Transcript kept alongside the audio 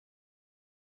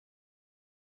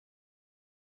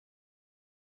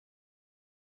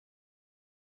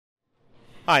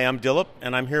Hi, I'm Dillip,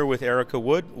 and I'm here with Erica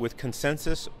Wood with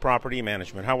Consensus Property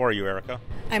Management. How are you, Erica?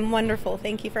 I'm wonderful.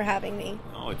 Thank you for having me.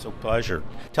 Oh, it's a pleasure.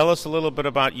 Tell us a little bit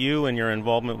about you and your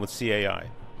involvement with CAI.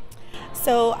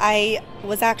 So I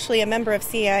was actually a member of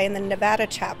CAI in the Nevada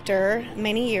chapter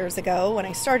many years ago when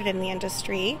I started in the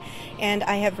industry, and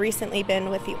I have recently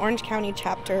been with the Orange County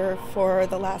chapter for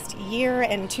the last year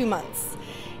and 2 months.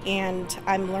 And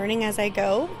I'm learning as I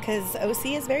go because OC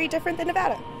is very different than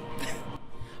Nevada.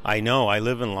 I know, I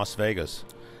live in Las Vegas,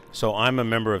 so I'm a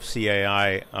member of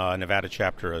CAI Nevada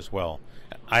chapter as well.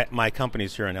 My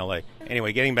company's here in LA.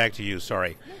 Anyway, getting back to you,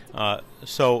 sorry.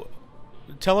 So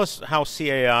tell us how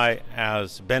CAI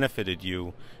has benefited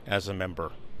you as a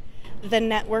member. The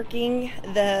networking,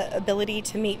 the ability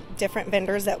to meet different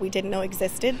vendors that we didn't know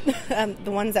existed,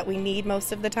 the ones that we need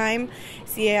most of the time.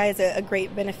 CAI is a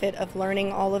great benefit of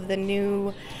learning all of the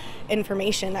new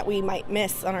information that we might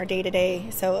miss on our day-to-day.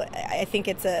 So I think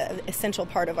it's an essential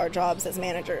part of our jobs as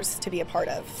managers to be a part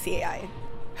of CAI.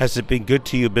 Has it been good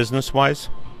to you business-wise?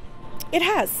 It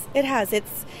has. It has.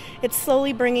 It's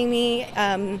slowly bringing me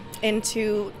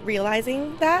into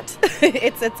realizing that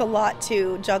it's a lot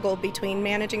to juggle between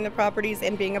managing the properties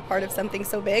and being a part of something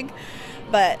so big,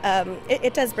 but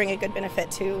it does bring a good benefit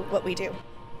to what we do.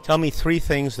 Tell me 3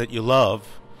 things that you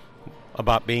love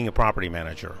about being a property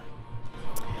manager.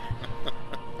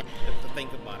 Have to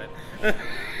think about it.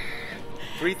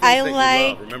 3 things that you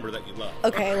love. Remember that you love.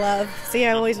 Okay, love. See,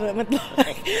 I always went with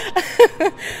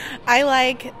love. I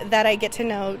like that I get to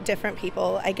know different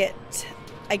people. I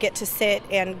get to sit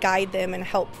and guide them and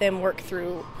help them work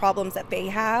through problems that they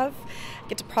have. I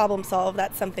get to problem solve.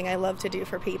 That's something I love to do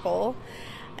for people.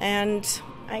 And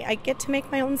I get to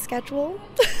make my own schedule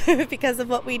because of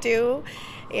what we do.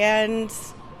 And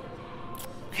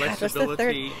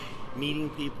flexibility, meeting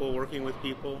people, working with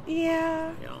people.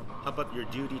 Yeah. How about your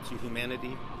duty to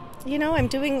humanity? You know, I'm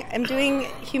doing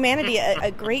humanity a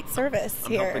great service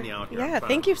I'm here. helping you out here. Yeah,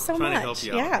 thank you so much. To help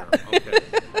you yeah. out here.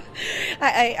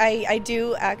 Okay. I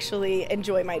do actually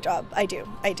enjoy my job. I do.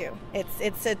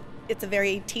 It's a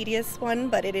very tedious one,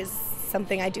 but it is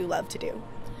something I do love to do.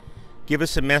 Give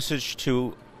us a message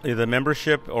to the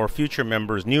membership or future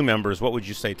members, new members. What would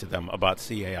you say to them about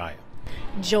CAI?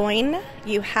 Join.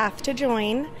 You have to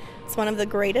join. It's one of the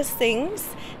greatest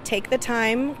things. Take the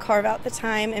time, carve out the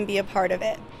time, and be a part of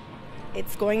it.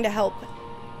 It's going to help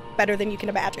better than you can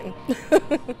imagine.